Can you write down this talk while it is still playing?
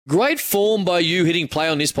Great form by you hitting play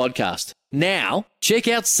on this podcast. Now, check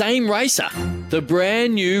out Same Racer, the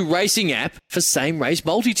brand new racing app for same race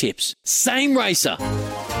multi-tips. Same Racer.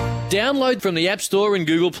 Download from the App Store and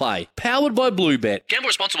Google Play. Powered by Bluebet. Gamble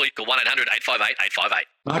responsibly. Call 1-800-858-858.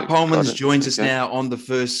 Marc Polmans joins us now on the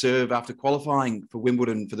first serve after qualifying for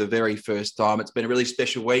Wimbledon for the very first time. It's been a really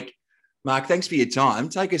special week. Mark, thanks for your time.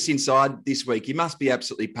 Take us inside this week. You must be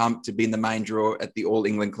absolutely pumped to be in the main draw at the All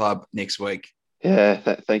England Club next week.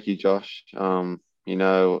 Yeah, thank you, Josh. I'm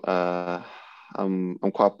quite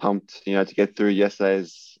pumped, to get through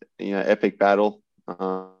yesterday's, epic battle.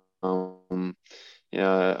 Every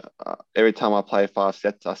time I play 5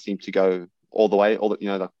 sets, I seem to go all the way,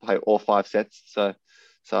 play all 5 sets. So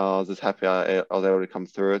I was just happy I was able to come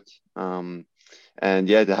through it. And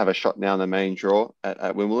yeah, to have a shot now in the main draw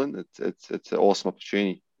at Wimbledon, it's an awesome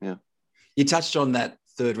opportunity. Yeah. You touched on that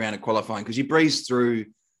third round of qualifying because you breezed through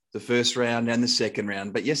the first round and the second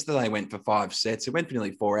round, but yesterday went for 5 sets. It went for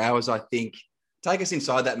nearly 4 hours, I think. Take us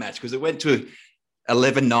inside that match because it went to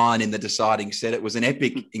 11-9 in the deciding set. It was an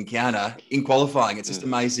epic encounter in qualifying. It's just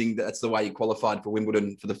amazing that that's the way you qualified for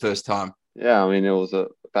Wimbledon for the first time. Yeah, I mean, it was a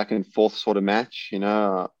back and forth sort of match.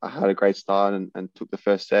 I had a great start and took the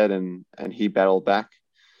first set and he battled back.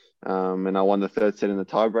 And I won the third set in the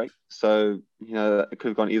tiebreak. So, it could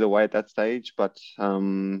have gone either way at that stage, but,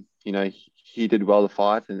 he did well to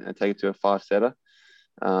fight and take it to a 5-setter.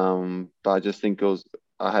 But I just think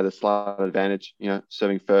I had a slight advantage,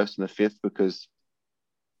 serving first in the fifth because,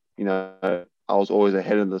 I was always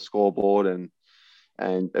ahead of the scoreboard and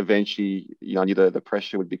eventually, I knew the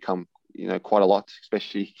pressure would become, quite a lot,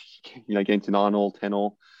 especially, getting to 9-all,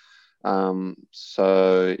 10-all.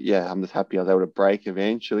 So yeah, I'm just happy I was able to break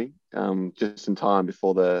eventually, just in time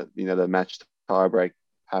before the match tiebreak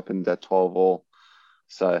happened at 12-all.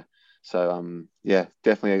 So yeah,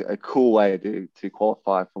 definitely a cool way to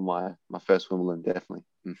qualify for my first Wimbledon, definitely.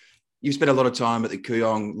 You've spent a lot of time at the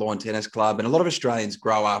Kooyong Lawn Tennis Club, and a lot of Australians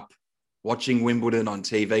grow up watching Wimbledon on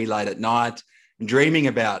TV late at night and dreaming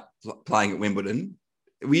about playing at Wimbledon.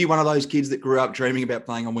 Were you one of those kids that grew up dreaming about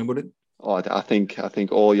playing on Wimbledon? Oh, I think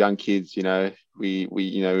all young kids,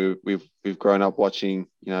 we've grown up watching,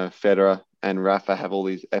 Federer and Rafa have all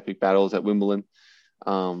these epic battles at Wimbledon.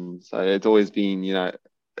 So it's always been,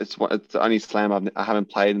 it's the only slam I haven't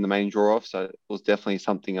played in the main draw of. So it was definitely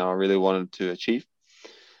something I really wanted to achieve.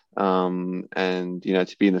 And,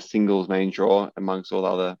 to be in the singles main draw amongst all the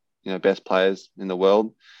other, best players in the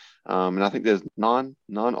world. And I think there's nine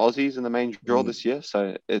Aussies in the main draw this year.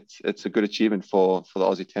 So it's a good achievement for the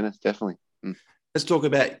Aussie tennis, definitely. Let's talk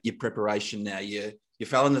about your preparation now. You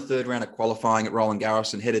fell in the third round of qualifying at Roland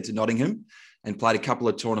Garros and headed to Nottingham and played a couple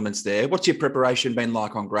of tournaments there. What's your preparation been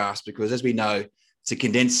like on grass? Because as we know, it's a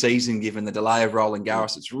condensed season given the delay of Roland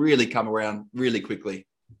Garros. It's really come around really quickly.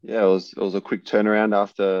 Yeah, it was a quick turnaround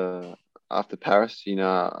after Paris.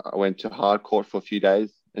 I went to hard court for a few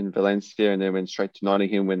days in Valencia and then went straight to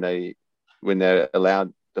Nottingham when they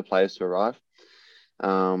allowed the players to arrive.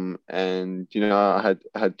 And I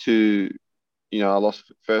had two. I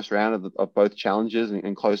lost first round of both challenges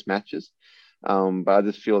and close matches. But I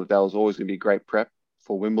just feel that was always going to be great prep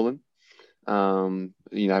for Wimbledon.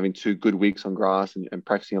 Having 2 good weeks on grass and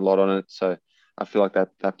practicing a lot on it. So I feel like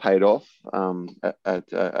that paid off at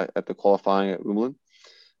the qualifying at Wimbledon.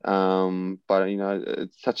 But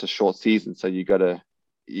it's such a short season, so you got to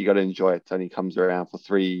enjoy it. It only comes around for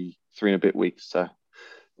three and a bit weeks. So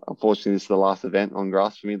unfortunately, this is the last event on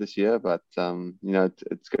grass for me this year. But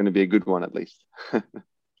it's going to be a good one at least.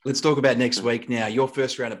 Let's talk about next week now. Your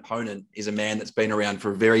first round opponent is a man that's been around for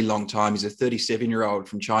a very long time. He's a 37-year-old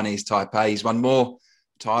from Chinese Taipei. He's won more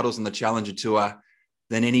titles on the Challenger Tour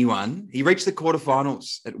than anyone. He reached the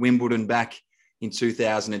quarterfinals at Wimbledon back in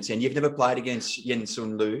 2010. You've never played against Yen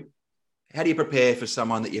Sun Liu. How do you prepare for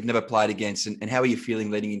someone that you've never played against, and how are you feeling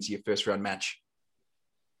leading into your first round match?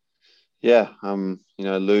 Yeah,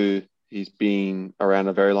 Liu, he's been around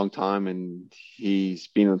a very long time and he's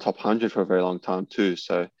been in the top 100 for a very long time too.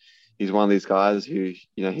 So he's one of these guys who,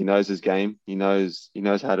 he knows his game. He knows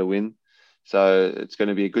how to win. So it's going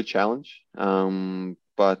to be a good challenge.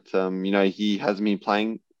 But he hasn't been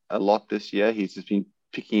playing a lot this year. He's just been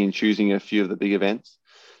picking and choosing a few of the big events.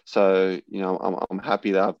 So, I'm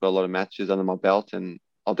happy that I've got a lot of matches under my belt and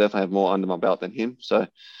I'll definitely have more under my belt than him. So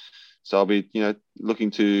I'll be,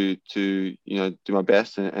 looking to do my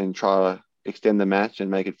best and try to extend the match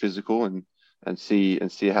and make it physical and see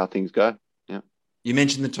how things go. Yeah. You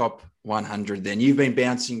mentioned the top 100 then. You've been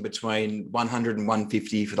bouncing between 100 and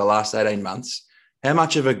 150 for the last 18 months. How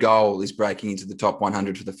much of a goal is breaking into the top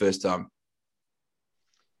 100 for the first time?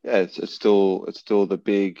 Yeah, it's still the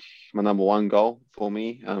big my number one goal for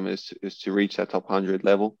me, is to reach that top 100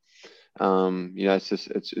 level.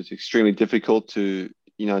 It's extremely difficult to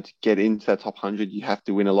get into that top 100. You have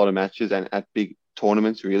to win a lot of matches and at big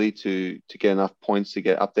tournaments really to get enough points to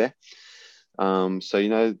get up there.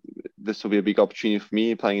 This will be a big opportunity for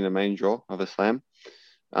me playing in the main draw of a slam.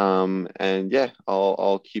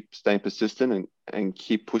 I'll keep staying persistent and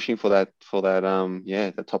keep pushing for that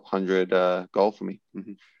the top 100 goal for me.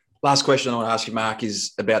 Mm-hmm. Last question I want to ask you, Mark,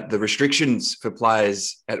 is about the restrictions for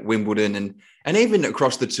players at Wimbledon and even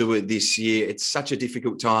across the tour this year. It's such a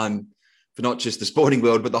difficult time for not just the sporting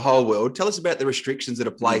world, but the whole world. Tell us about the restrictions that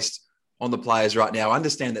are placed on the players right now. I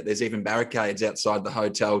understand that there's even barricades outside the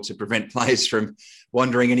hotel to prevent players from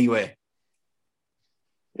wandering anywhere.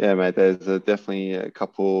 Yeah, mate, there's definitely a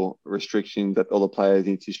couple restrictions that all the players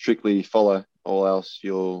need to strictly follow, or else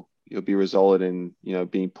you'll be resulted in,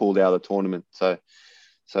 being pulled out of the tournament.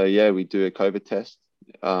 So yeah, we do a COVID test,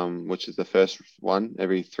 which is the first one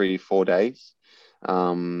every 3-4 days.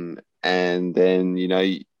 And then,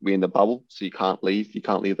 we're in the bubble, so you can't leave. You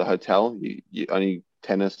can't leave the hotel. You only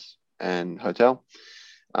tennis and hotel.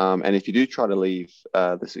 And if you do try to leave,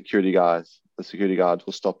 the security guards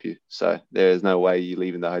will stop you. So there is no way you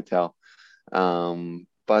leave in the hotel.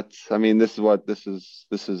 But I mean, this is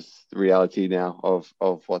the reality now of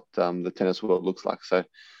what the tennis world looks like. So,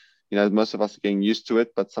 most of us are getting used to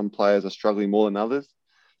it, but some players are struggling more than others.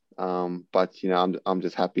 But I'm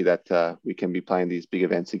just happy that we can be playing these big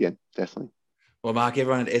events again. Definitely. Well, Mark,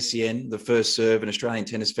 everyone at SEN, the First Serve and Australian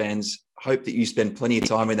tennis fans, hope that you spend plenty of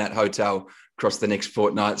time in that hotel across the next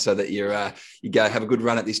fortnight so that you go have a good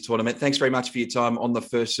run at this tournament. Thanks very much for your time on the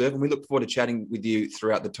First Serve, and we look forward to chatting with you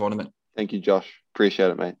throughout the tournament. Thank you, Josh. Appreciate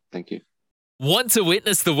it, mate. Thank you. Want to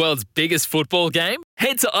witness the world's biggest football game?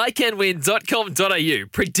 Head to iCanWin.com.au,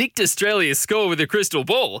 predict Australia's score with a crystal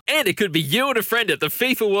ball, and it could be you and a friend at the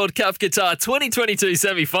FIFA World Cup Qatar 2022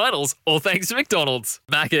 semi-finals, all thanks to McDonald's.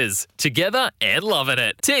 Maccas, together and loving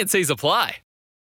it. TNCs apply.